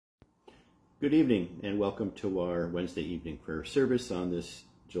Good evening and welcome to our Wednesday evening prayer service on this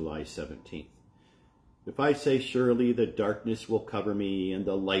July 17th. If I say surely the darkness will cover me and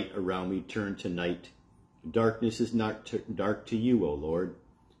the light around me turn to night, darkness is not dark to you, O Lord.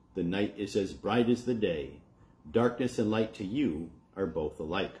 The night is as bright as the day. Darkness and light to you are both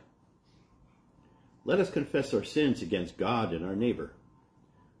alike. Let us confess our sins against God and our neighbor.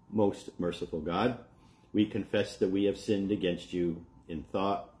 Most merciful God, we confess that we have sinned against you in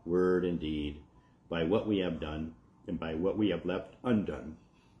thought, word, and deed, by what we have done and by what we have left undone.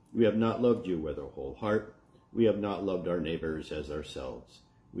 We have not loved you with our whole heart. We have not loved our neighbors as ourselves.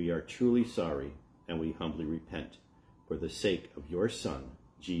 We are truly sorry, and we humbly repent. For the sake of your Son,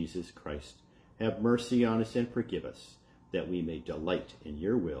 Jesus Christ, have mercy on us and forgive us, that we may delight in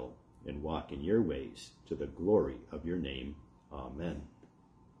your will and walk in your ways to the glory of your name. Amen.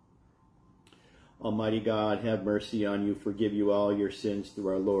 Almighty God, have mercy on you, forgive you all your sins through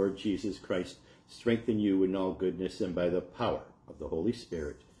our Lord Jesus Christ, strengthen you in all goodness, and by the power of the Holy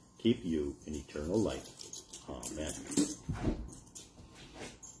Spirit, keep you in eternal life. Amen.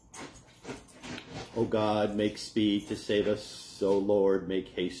 O God, make speed to save us. O Lord, make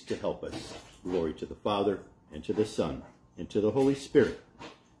haste to help us. Glory to the Father, and to the Son, and to the Holy Spirit,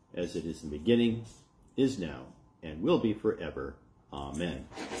 as it is in the beginning, is now, and will be forever. Amen.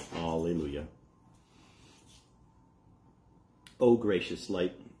 Alleluia. O gracious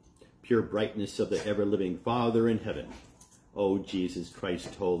light, pure brightness of the ever-living Father in heaven, O Jesus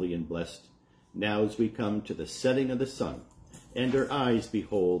Christ, holy and blessed, now as we come to the setting of the sun, and our eyes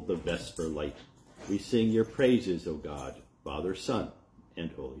behold the vesper light, we sing your praises, O God, Father, Son,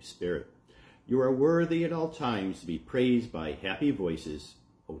 and Holy Spirit. You are worthy at all times to be praised by happy voices,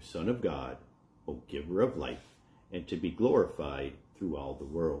 O Son of God, O Giver of life, and to be glorified through all the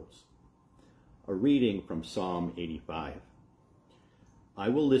worlds. A reading from Psalm 85. I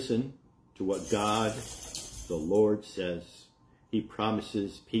will listen to what God, the Lord, says. He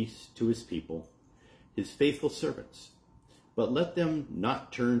promises peace to his people, his faithful servants. But let them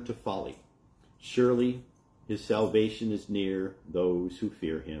not turn to folly. Surely his salvation is near those who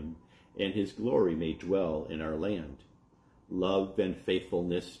fear him, and his glory may dwell in our land. Love and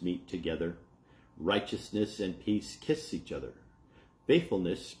faithfulness meet together. Righteousness and peace kiss each other.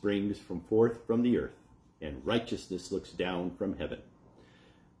 Faithfulness springs forth from the earth, and righteousness looks down from heaven.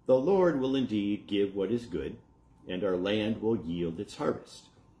 The Lord will indeed give what is good, and our land will yield its harvest.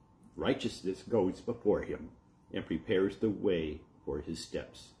 Righteousness goes before him and prepares the way for his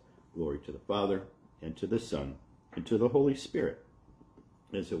steps. Glory to the Father, and to the Son, and to the Holy Spirit,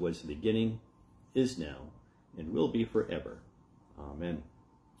 as it was in the beginning, is now, and will be forever. Amen.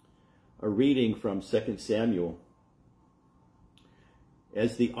 A reading from 2 Samuel.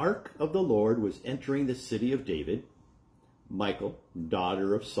 As the ark of the Lord was entering the city of David, Michal,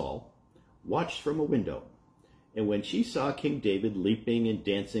 daughter of Saul, watched from a window, and when she saw King David leaping and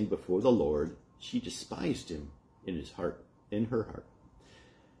dancing before the Lord, she despised him in her heart.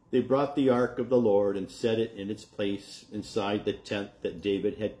 They brought the ark of the Lord and set it in its place inside the tent that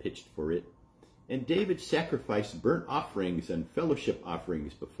David had pitched for it, and David sacrificed burnt offerings and fellowship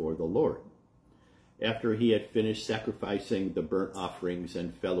offerings before the Lord. After he had finished sacrificing the burnt offerings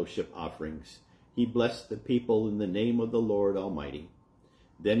and fellowship offerings, he blessed the people in the name of the Lord Almighty.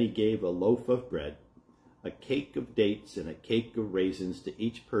 Then he gave a loaf of bread, a cake of dates, and a cake of raisins to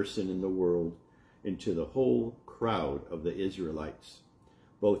each person in the world, and to the whole crowd of the Israelites,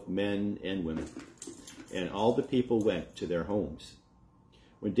 both men and women. And all the people went to their homes.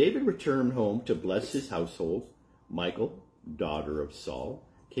 When David returned home to bless his household, Michal, daughter of Saul,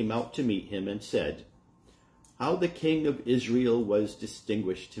 came out to meet him and said, "How the king of Israel was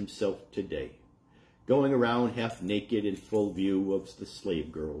distinguished himself today, going around half naked in full view of the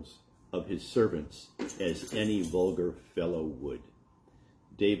slave girls of his servants, as any vulgar fellow would."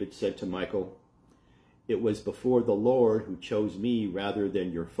 David said to Michal, "It was before the Lord who chose me rather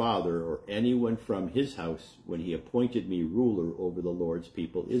than your father or anyone from his house when he appointed me ruler over the Lord's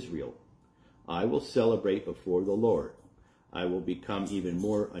people Israel. I will celebrate before the Lord. I will become even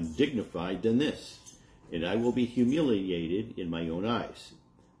more undignified than this, and I will be humiliated in my own eyes.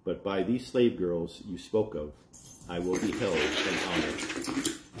 But by these slave girls you spoke of, I will be held in honor."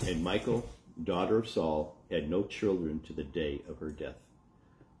 And Michal, daughter of Saul, had no children to the day of her death.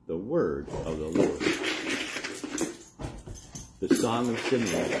 The word of the Lord. The Song of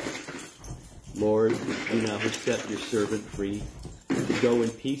Simeon. Lord, you now have set your servant free to go in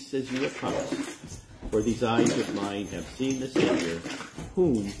peace as you have promised. For these eyes of mine have seen the Savior,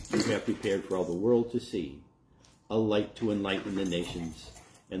 whom you have prepared for all the world to see, a light to enlighten the nations,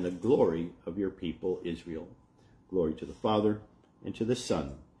 and the glory of your people Israel. Glory to the Father, and to the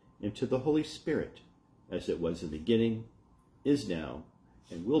Son, and to the Holy Spirit, as it was in the beginning, is now,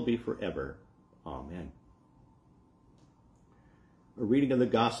 and will be forever. Amen. A reading of the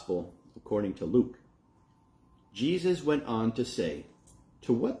Gospel according to Luke. Jesus went on to say,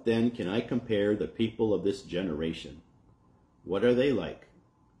 "To what then can I compare the people of this generation? What are they like?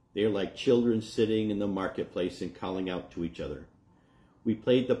 They are like children sitting in the marketplace and calling out to each other. We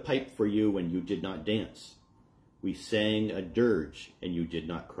played the pipe for you and you did not dance. We sang a dirge and you did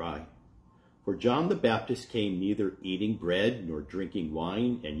not cry. For John the Baptist came neither eating bread nor drinking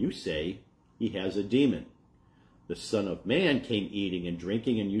wine, and you say he has a demon. The Son of Man came eating and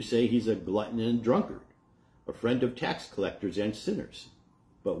drinking, and you say he's a glutton and drunkard, a friend of tax collectors and sinners.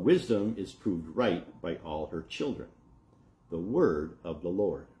 But wisdom is proved right by all her children." The word of the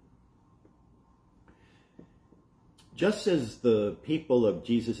Lord. Just as the people of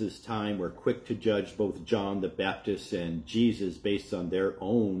Jesus' time were quick to judge both John the Baptist and Jesus based on their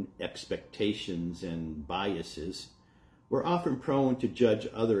own expectations and biases, we're often prone to judge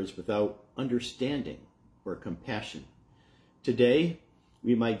others without understanding or compassion. Today,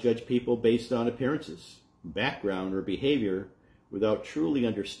 we might judge people based on appearances, background, or behavior without truly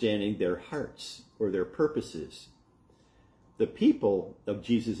understanding their hearts or their purposes. The people of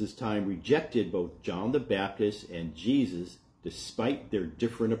Jesus' time rejected both John the Baptist and Jesus despite their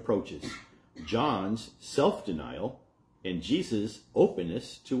different approaches. John's self-denial and Jesus'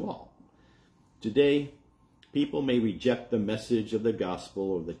 openness to all. Today, people may reject the message of the gospel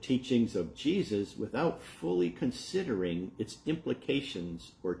or the teachings of Jesus without fully considering its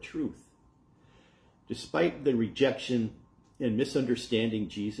implications or truth. Despite the rejection and misunderstanding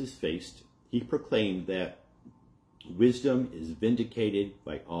Jesus faced, he proclaimed that wisdom is vindicated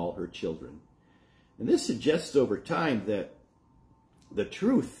by all her children. And this suggests over time that the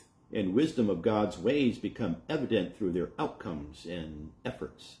truth and wisdom of God's ways become evident through their outcomes and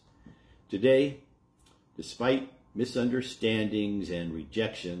efforts. Today, despite misunderstandings and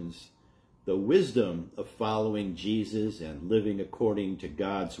rejections, the wisdom of following Jesus and living according to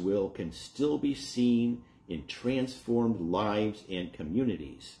God's will can still be seen in transformed lives and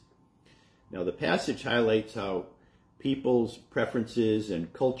communities. Now, the passage highlights how people's preferences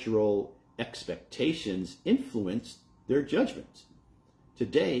and cultural expectations influence their judgments.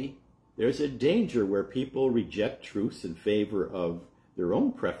 Today, there's a danger where people reject truths in favor of their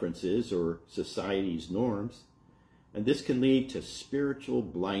own preferences or society's norms, and this can lead to spiritual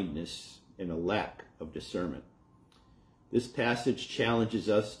blindness and a lack of discernment. This passage challenges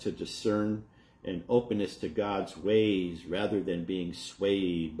us to discern an openness to God's ways rather than being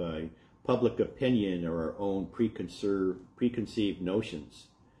swayed by public opinion or our own preconceived notions.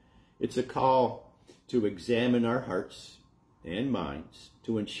 It's a call to examine our hearts and minds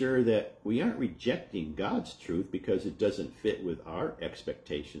to ensure that we aren't rejecting God's truth because it doesn't fit with our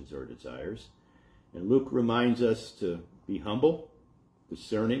expectations or desires. And Luke reminds us to be humble,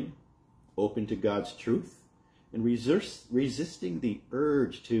 discerning, open to God's truth, and resisting the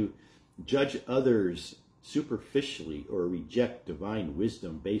urge to judge others superficially or reject divine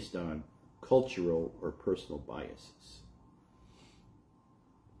wisdom based on cultural or personal biases.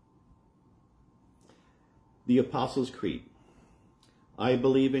 The Apostles' Creed. I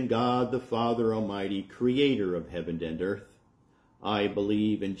believe in God, the Father Almighty, creator of heaven and earth. I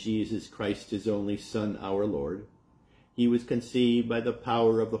believe in Jesus Christ, his only Son, our Lord. He was conceived by the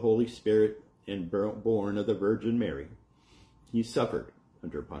power of the Holy Spirit and born of the Virgin Mary. He suffered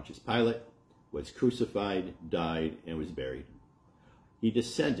under Pontius Pilate, was crucified, died, and was buried. He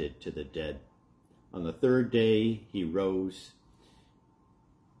descended to the dead. On the third day, he rose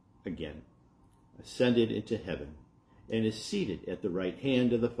again, ascended into heaven, and is seated at the right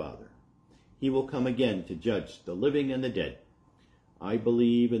hand of the Father. He will come again to judge the living and the dead. I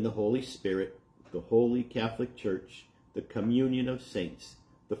believe in the Holy Spirit, the Holy Catholic Church, the communion of saints,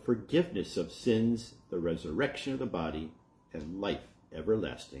 the forgiveness of sins, the resurrection of the body, and life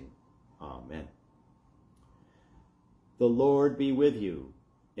everlasting. Amen. The Lord be with you,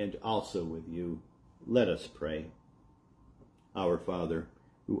 and also with you. Let us pray. Our Father,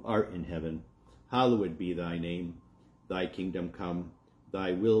 who art in heaven, hallowed be thy name. Thy kingdom come,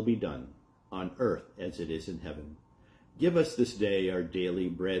 thy will be done, on earth as it is in heaven. Give us this day our daily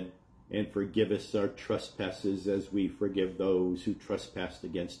bread, and forgive us our trespasses as we forgive those who trespass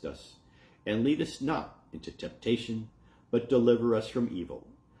against us. And lead us not into temptation, but deliver us from evil.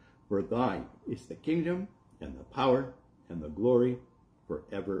 For thine is the kingdom, and the power, and the glory,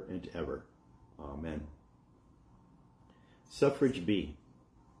 forever and ever. Amen. Suffrage B.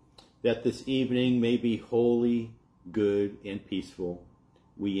 That this evening may be holy, good, and peaceful,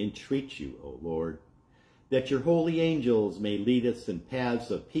 we entreat you, O Lord. that your holy angels may lead us in paths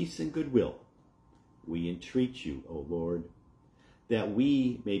of peace and goodwill. We entreat you, O Lord, that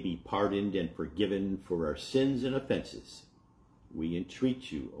we may be pardoned and forgiven for our sins and offenses. We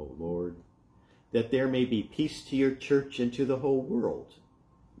entreat you, O Lord, that there may be peace to your church and to the whole world.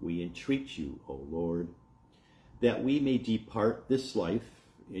 We entreat you, O Lord, that we may depart this life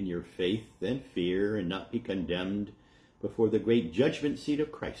in your faith and fear and not be condemned before the great judgment seat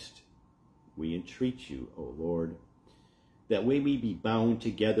of Christ. We entreat you, O Lord, that we may be bound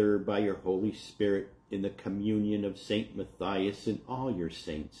together by your Holy Spirit in the communion of Saint Matthias and all your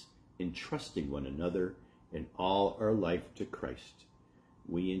saints, entrusting one another and all our life to Christ.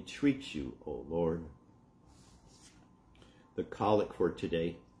 We entreat you, O Lord. The collect for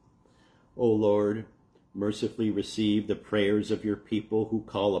today. O Lord, mercifully receive the prayers of your people who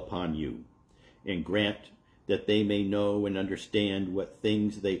call upon you, and grant that they may know and understand what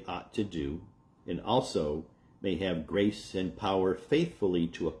things they ought to do, and also may have grace and power faithfully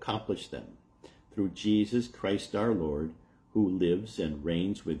to accomplish them, through Jesus Christ our Lord, who lives and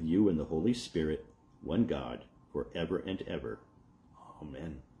reigns with you in the Holy Spirit, one God, forever and ever.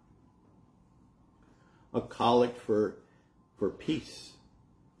 Amen. A collect for peace.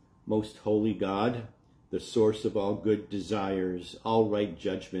 Most holy God, the source of all good desires, all right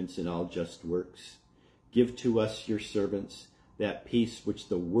judgments, and all just works, give to us, your servants, that peace which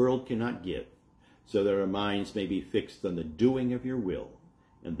the world cannot give, so that our minds may be fixed on the doing of your will,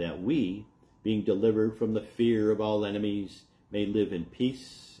 and that we, being delivered from the fear of all enemies, may live in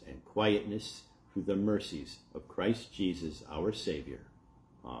peace and quietness through the mercies of Christ Jesus our Savior.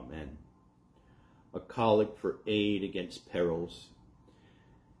 Amen. A collect for aid against perils.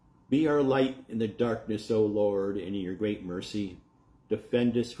 Be our light in the darkness, O Lord, and in your great mercy,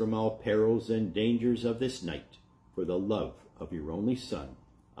 defend us from all perils and dangers of this night, for the love of your only Son,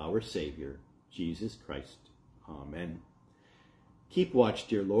 our Savior, Jesus Christ. Amen. Keep watch,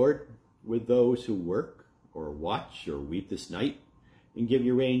 dear Lord, with those who work or watch or weep this night, and give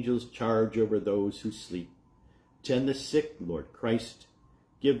your angels charge over those who sleep. Tend the sick, Lord Christ.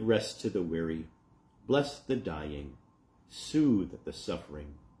 Give rest to the weary. Bless the dying. Soothe the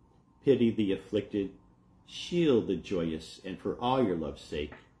suffering. Pity the afflicted. Shield the joyous, and for all your love's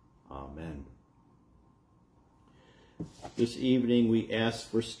sake. Amen. This evening we ask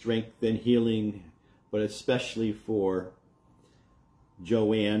for strength and healing, but especially for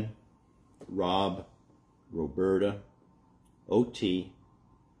Joanne, Rob, Roberta, O.T.,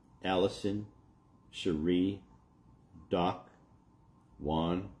 Allison, Cherie, Doc,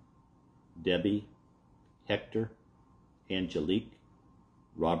 Juan, Debbie, Hector, Angelique,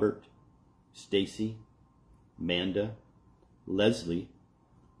 Robert, Stacy, Manda, Leslie,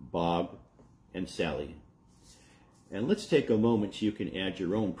 Bob, and Sally. And let's take a moment so you can add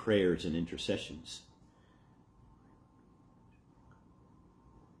your own prayers and intercessions.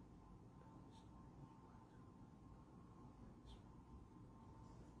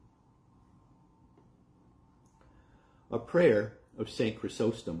 A prayer of St.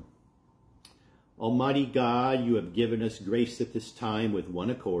 Chrysostom. Almighty God, you have given us grace at this time with one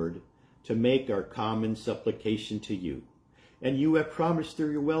accord to make our common supplication to you. And you have promised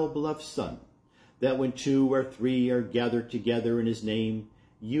through your well-beloved Son that when 2 or 3 are gathered together in his name,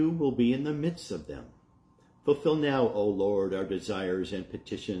 you will be in the midst of them. Fulfill now, O Lord, our desires and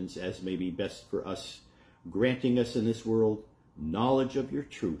petitions as may be best for us, granting us in this world knowledge of your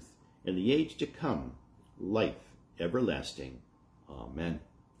truth, and the age to come, life everlasting. Amen.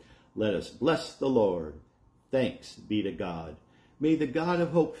 Let us bless the Lord. Thanks be to God. May the God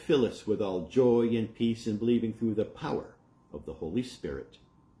of hope fill us with all joy and peace in believing through the power of the Holy Spirit.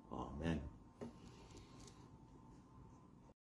 Amen.